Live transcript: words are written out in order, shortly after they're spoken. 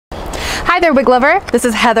Hi there, wig lover. This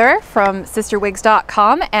is Heather from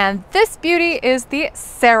CysterWigs.com, and this beauty is the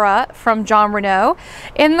Sarah from Jon Renau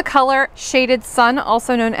in the color Shaded Sun,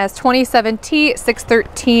 also known as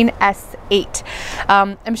 27T613S8.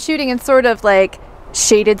 I'm shooting in sort of like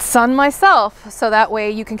shaded sun myself, so that way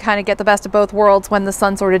you can kind of get the best of both worlds when the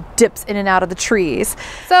sun sort of dips in and out of the trees.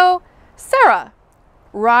 So Sarah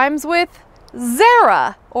rhymes with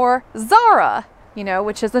Zara or Zara, you know,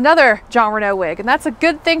 which is another Jon Renau wig, and that's a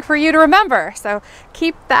good thing for you to remember. So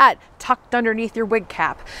keep that tucked underneath your wig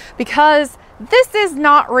cap, because this is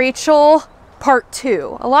not Rachel Part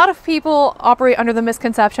 2. A lot of people operate under the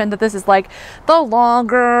misconception that this is like the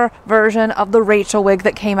longer version of the Rachel wig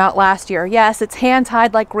that came out last year. Yes, it's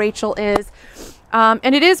hand-tied like Rachel is, and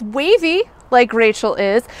it is wavy like Rachel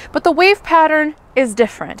is, but the wave pattern is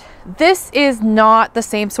different. This is not the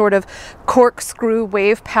same sort of corkscrew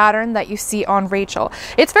wave pattern that you see on Rachel.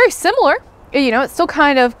 It's very similar, you know, it's still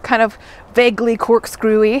kind of vaguely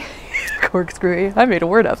corkscrewy. Corkscrewy, I made a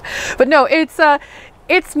word up. But no, it's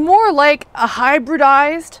more like a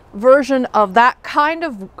hybridized version of that kind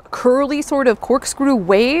of curly sort of corkscrew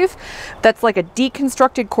wave that's like a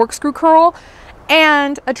deconstructed corkscrew curl,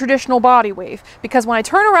 and a traditional body wave. Because when I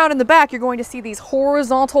turn around in the back, you're going to see these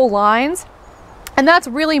horizontal lines, and that's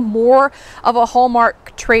really more of a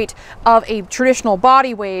hallmark trait of a traditional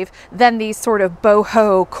body wave than these sort of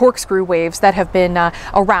boho corkscrew waves that have been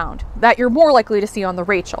around, that you're more likely to see on the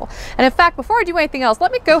Rachel. And in fact, before I do anything else,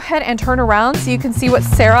 let me go ahead and turn around so you can see what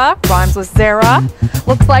Sarah, rhymes with Zara,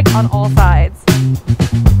 looks like on all sides.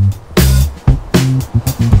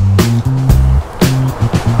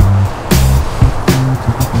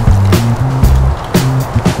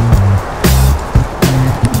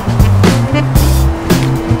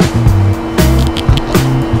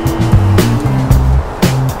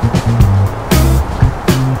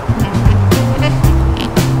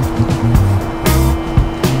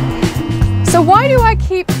 So why do I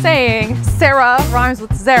keep saying Sarah rhymes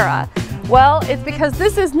with Zara? Well, it's because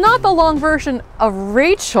this is not the long version of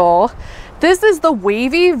Rachel. This is the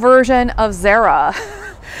wavy version of Zara.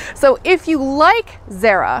 So if you like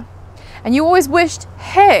Zara and you always wished,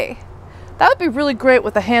 hey, that would be really great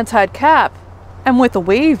with a hand-tied cap and with a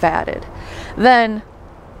wave added, then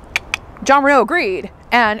Jon Renau agreed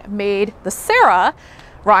and made the Sarah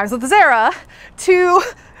rhymes with Zara to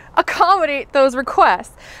accommodate those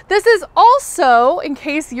requests. This is also, in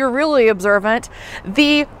case you're really observant,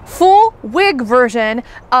 the full wig version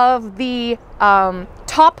of the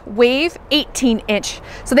Top Wave 18-inch.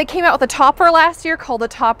 So they came out with a topper last year called the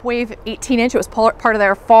Top Wave 18-inch. It was part of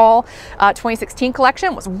their fall 2016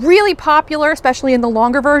 collection. It was really popular, especially in the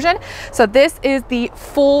longer version. So this is the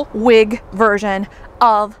full wig version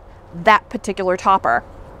of that particular topper.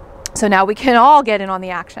 So now we can all get in on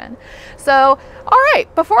the action. So, all right,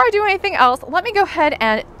 before I do anything else, let me go ahead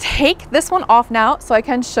and take this one off now so I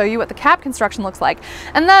can show you what the cap construction looks like.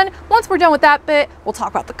 And then once we're done with that bit, we'll talk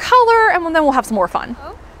about the color, and then we'll have some more fun.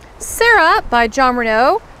 Sarah by Jon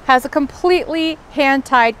Renau has a completely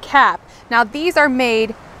hand-tied cap. Now these are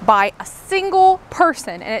made by a single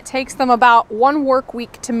person, and it takes them about 1 work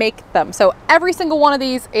week to make them. So every single one of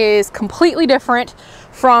these is completely different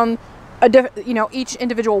from each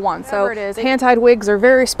individual one. So it is. Hand-tied wigs are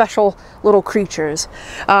very special little creatures.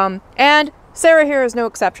 And Sarah here is no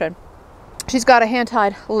exception. She's got a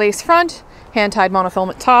hand-tied lace front, hand-tied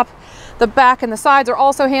monofilament top. The back and the sides are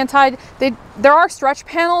also hand-tied. There are stretch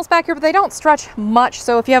panels back here, but they don't stretch much.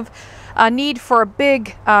 So if you have a need for a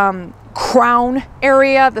big crown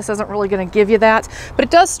area, this isn't really going to give you that, but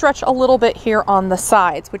it does stretch a little bit here on the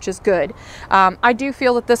sides, which is good. I do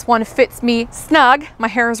feel that this one fits me snug. My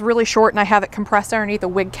hair is really short and I have it compressed underneath a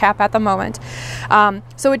wig cap at the moment,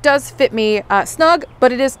 so it does fit me snug,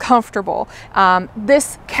 but it is comfortable.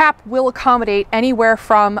 This cap will accommodate anywhere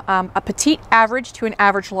from a petite average to an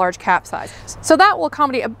average large cap size, so that will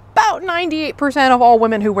accommodate about 98% of all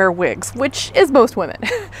women who wear wigs, which is most women,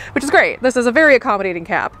 which is great. This is a very accommodating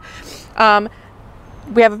cap.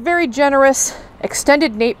 We have a very generous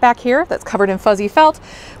extended nape back here that's covered in fuzzy felt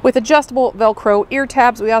with adjustable Velcro ear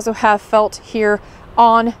tabs. We also have felt here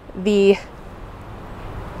on the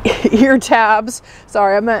ear tabs.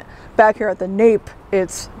 Sorry, I meant back here at the nape,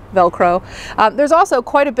 it's Velcro. There's also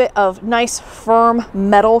quite a bit of nice firm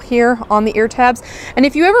metal here on the ear tabs. And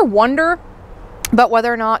if you ever wonder but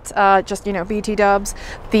whether or not just, you know, BT dubs,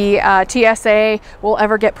 the TSA will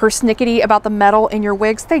ever get persnickety about the metal in your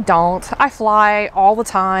wigs, they don't. I fly all the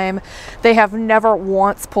time. They have never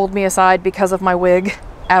once pulled me aside because of my wig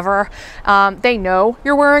ever. They know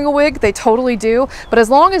you're wearing a wig, they totally do, but as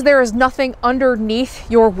long as there is nothing underneath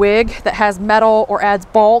your wig that has metal or adds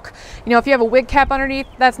bulk, you know, if you have a wig cap underneath,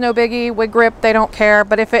 that's no biggie. Wig grip, they don't care.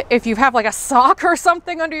 But if you have like a sock or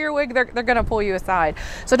something under your wig, they're gonna pull you aside.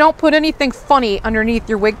 So don't put anything funny underneath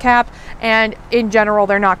your wig cap, and in general,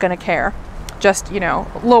 they're not gonna care. Just, you know,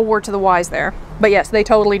 a little word to the wise there. But yes, they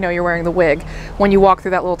totally know you're wearing the wig when you walk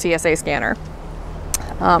through that little TSA scanner.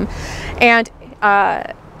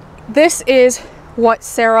 This is what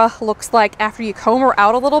Sarah looks like after you comb her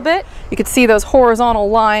out a little bit. You can see those horizontal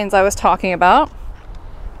lines I was talking about.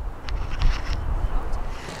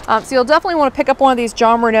 So you'll definitely want to pick up one of these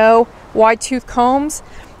Jon Renau wide tooth combs.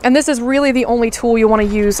 And this is really the only tool you want to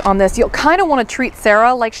use on this. You'll kind of want to treat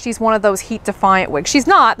Sarah like she's one of those heat defiant wigs. She's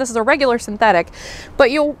not, this is a regular synthetic, but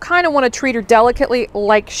you'll kind of want to treat her delicately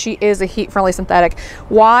like she is a heat friendly synthetic.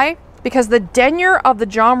 Why? Because the denier of the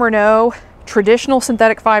Jon Renau traditional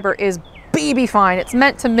synthetic fiber is baby fine. It's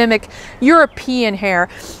meant to mimic European hair.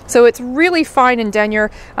 So it's really fine in denier,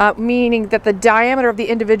 meaning that the diameter of the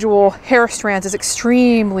individual hair strands is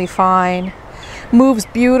extremely fine, moves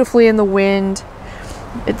beautifully in the wind.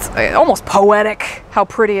 It's almost poetic how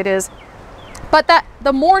pretty it is. But that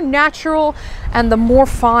the more natural and the more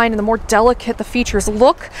fine and the more delicate the features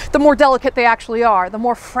look, the more delicate they actually are, the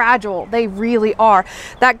more fragile they really are.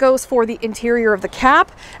 That goes for the interior of the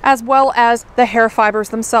cap as well as the hair fibers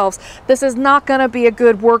themselves. This is not going to be a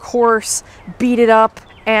good workhorse, beat it up,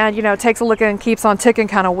 and, you know, takes a look and keeps on ticking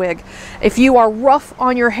kind of wig. If you are rough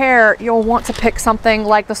on your hair, you'll want to pick something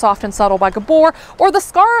like the Soft and Subtle by Gabor, or the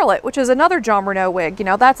Scarlet, which is another Jon Renau wig. You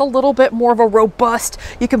know, that's a little bit more of a robust,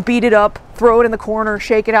 you can beat it up, throw it in the corner,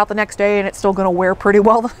 shake it out the next day, and it's still going to wear pretty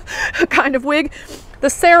well kind of wig.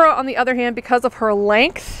 The Sarah, on the other hand, because of her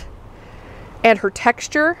length and her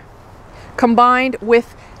texture, combined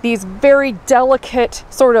with these very delicate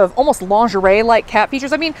sort of almost lingerie-like cap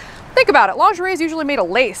features. I mean, think about it. Lingerie is usually made of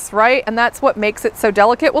lace, right? And that's what makes it so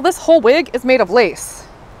delicate. Well, this whole wig is made of lace.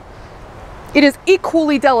 It is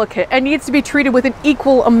equally delicate and needs to be treated with an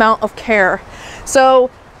equal amount of care. So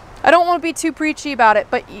I don't want to be too preachy about it,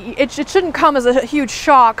 but it shouldn't come as a huge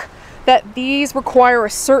shock that these require a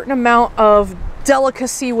certain amount of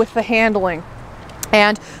delicacy with the handling.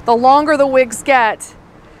 And the longer the wigs get,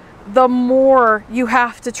 the more you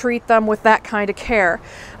have to treat them with that kind of care.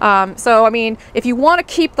 So, I mean, if you want to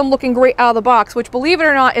keep them looking great out of the box, which, believe it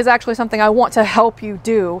or not, is actually something I want to help you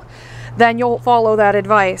do, then you'll follow that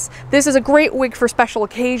advice. This is a great wig for special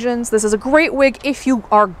occasions. This is a great wig if you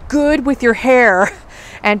are good with your hair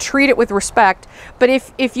and treat it with respect. But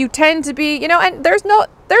if you tend to be, you know, and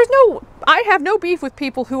I have no beef with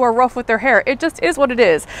people who are rough with their hair. It just is what it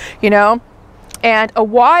is, you know? And a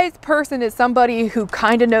wise person is somebody who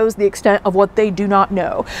kind of knows the extent of what they do not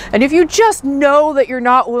know. And if you just know that you're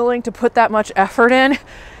not willing to put that much effort in,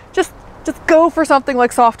 just go for something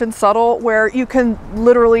like Soft and Subtle, where you can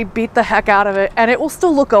literally beat the heck out of it and it will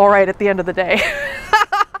still look all right at the end of the day.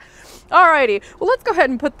 Alrighty, well, let's go ahead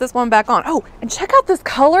and put this one back on. Oh, and check out this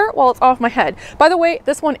color while it's off my head. By the way,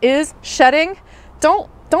 this one is shedding. Don't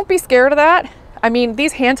be scared of that. I mean,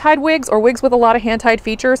 these hand-tied wigs, or wigs with a lot of hand-tied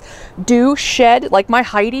features, do shed. Like my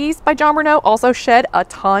Heidi's by Jon Renau also shed a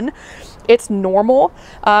ton. It's normal.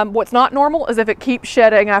 What's not normal is if it keeps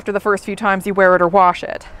shedding after the first few times you wear it or wash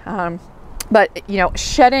it. But, you know,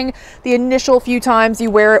 shedding the initial few times you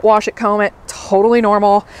wear it, wash it, comb it, totally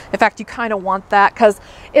normal. In fact, you kind of want that because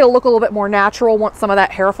it'll look a little bit more natural once some of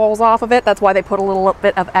that hair falls off of it. That's why they put a little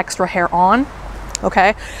bit of extra hair on.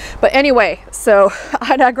 Okay, but anyway, so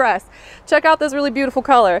I digress. Check out this really beautiful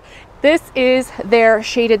color. This is their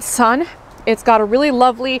Shaded Sun. It's got a really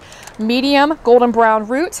lovely medium golden brown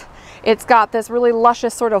root. It's got this really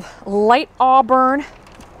luscious sort of light auburn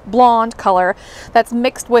blonde color that's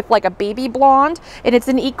mixed with like a baby blonde, and it's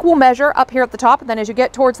an equal measure up here at the top, and then as you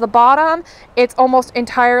get towards the bottom, it's almost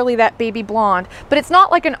entirely that baby blonde. But it's not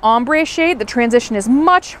like an ombre shade. The transition is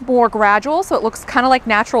much more gradual, so it looks kind of like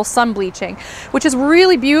natural sun bleaching, which is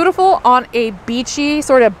really beautiful on a beachy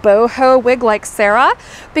sort of boho wig like Sarah,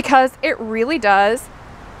 because it really does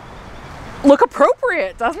look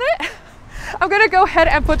appropriate, doesn't it? I'm gonna go ahead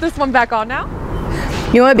and put this one back on now.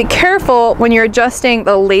 You want to be careful when you're adjusting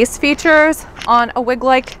the lace features on a wig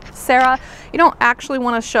like Sarah. You don't actually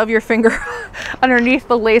want to shove your finger underneath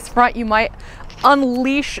the lace front. You might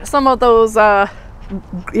unleash some of those,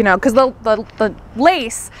 you know, because the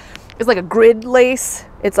lace is like a grid lace.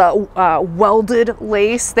 It's a welded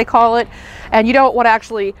lace, they call it. And you don't want to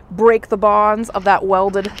actually break the bonds of that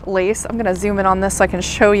welded lace. I'm going to zoom in on this so I can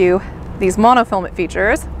show you these monofilament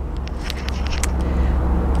features.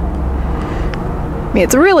 mean,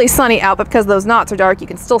 it's really sunny out, but because those knots are dark, you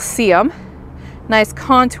can still see them. Nice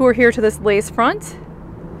contour here to this lace front.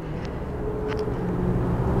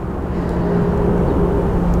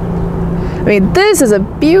 I mean, this is a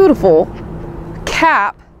beautiful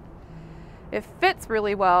cap. It fits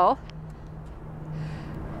really well.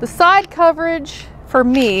 The side coverage for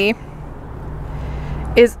me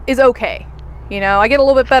is okay. You know, I get a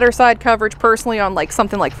little bit better side coverage personally on like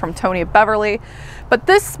something like from Tony Beverly, but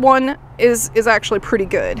this one is actually pretty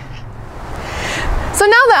good. So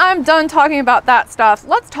now that I'm done talking about that stuff,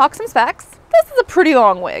 let's talk some specs. This is a pretty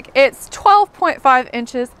long wig. It's 12.5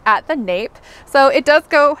 inches at the nape, so it does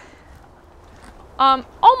go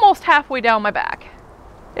almost halfway down my back.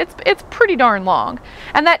 It's pretty darn long,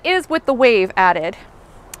 and that is with the wave added.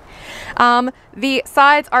 The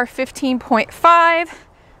sides are 15.5.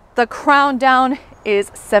 The crown down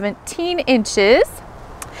is 17 inches,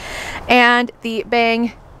 and the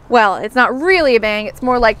bang, well, it's not really a bang, it's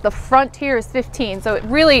more like the front here is 15, so it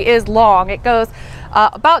really is long. It goes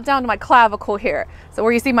about down to my clavicle here. So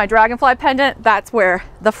where you see my dragonfly pendant, that's where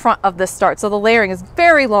the front of this starts. So the layering is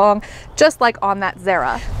very long, just like on that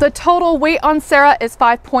Zara. The total weight on Sarah is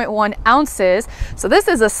 5.1 ounces. So this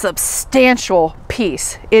is a substantial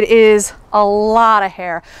piece. It is a lot of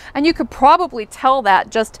hair. And you could probably tell that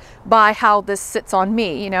just by how this sits on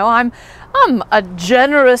me. You know, I'm a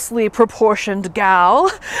generously proportioned gal,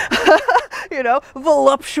 you know,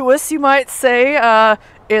 voluptuous, you might say,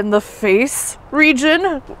 in the face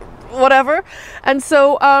region, whatever. And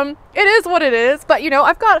so it is what it is, but you know,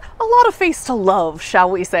 I've got a lot of face to love, shall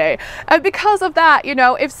we say. And because of that, you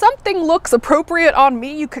know, if something looks appropriate on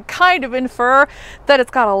me, you could kind of infer that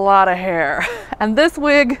it's got a lot of hair. And this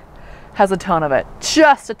wig has a ton of it,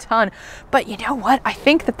 just a ton. But you know what? I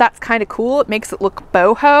think that that's kind of cool. It makes it look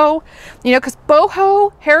boho, you know, because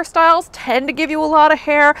boho hairstyles tend to give you a lot of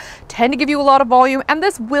hair, tend to give you a lot of volume, and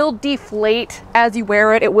this will deflate as you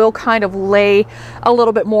wear it. It will kind of lay a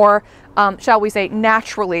little bit more, shall we say,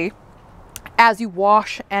 naturally as you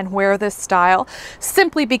wash and wear this style,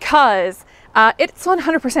 simply because it's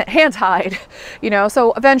 100% hand tied, you know,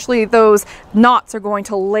 so eventually those knots are going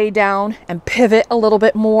to lay down and pivot a little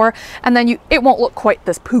bit more, and then it won't look quite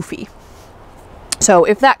this poofy. So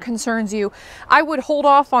if that concerns you, I would hold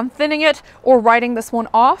off on thinning it or writing this one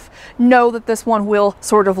off. Know that this one will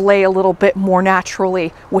sort of lay a little bit more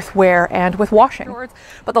naturally with wear and with washing.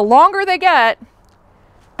 But the longer they get,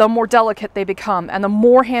 the more delicate they become, and the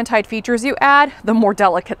more hand-tied features you add, the more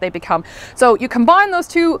delicate they become. So you combine those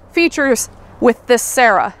two features with this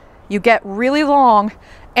Sarah, you get really long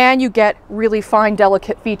and you get really fine,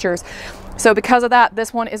 delicate features. So because of that,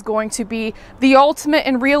 this one is going to be the ultimate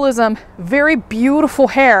in realism. Very beautiful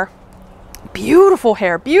hair, beautiful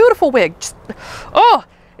wig. Just, oh,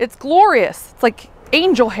 it's glorious. It's like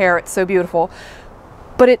angel hair. It's so beautiful,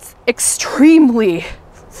 but it's extremely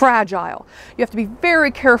fragile. You have to be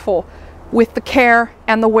very careful with the care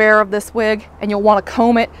and the wear of this wig, and you'll want to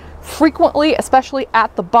comb it frequently, especially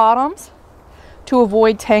at the bottoms, to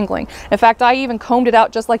avoid tangling. In fact, I even combed it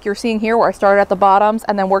out just like you're seeing here, where I started at the bottoms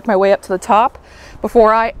and then worked my way up to the top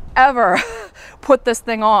before I ever put this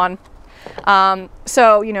thing on.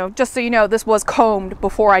 So, you know, just so you know, this was combed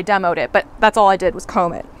before I demoed it, but that's all I did was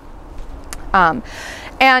comb it.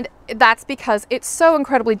 And that's because it's so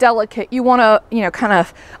incredibly delicate. You want to, you know, kind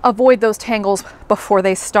of avoid those tangles before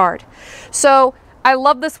they start. So I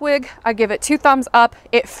love this wig. I give it 2 thumbs up.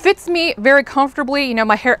 It fits me very comfortably. You know,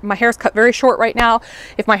 my hair's cut very short right now.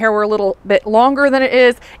 If my hair were a little bit longer than it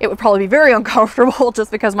is, it would probably be very uncomfortable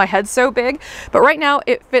just because my head's so big. But right now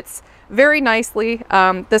it fits very nicely.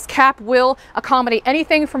 This cap will accommodate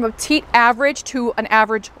anything from a petite average to an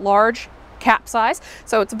average large cap size.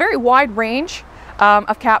 So it's a very wide range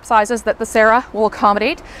of cap sizes that the Sarah will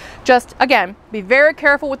accommodate. Just again, be very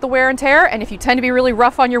careful with the wear and tear, and if you tend to be really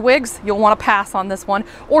rough on your wigs, you'll want to pass on this one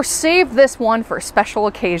or save this one for special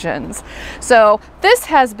occasions. So this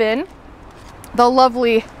has been the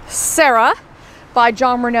lovely Sarah by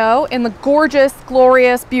Jon Renau in the gorgeous,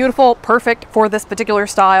 glorious, beautiful, perfect for this particular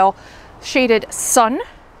style shaded sun.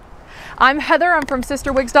 I'm Heather, I'm from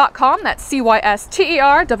CysterWigs.com, that's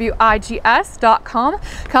CYSTERWIGS.com,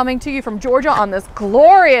 coming to you from Georgia on this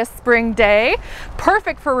glorious spring day,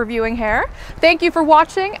 perfect for reviewing hair. Thank you for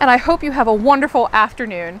watching, and I hope you have a wonderful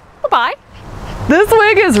afternoon. Bye-bye. This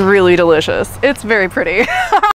wig is really delicious. It's very pretty.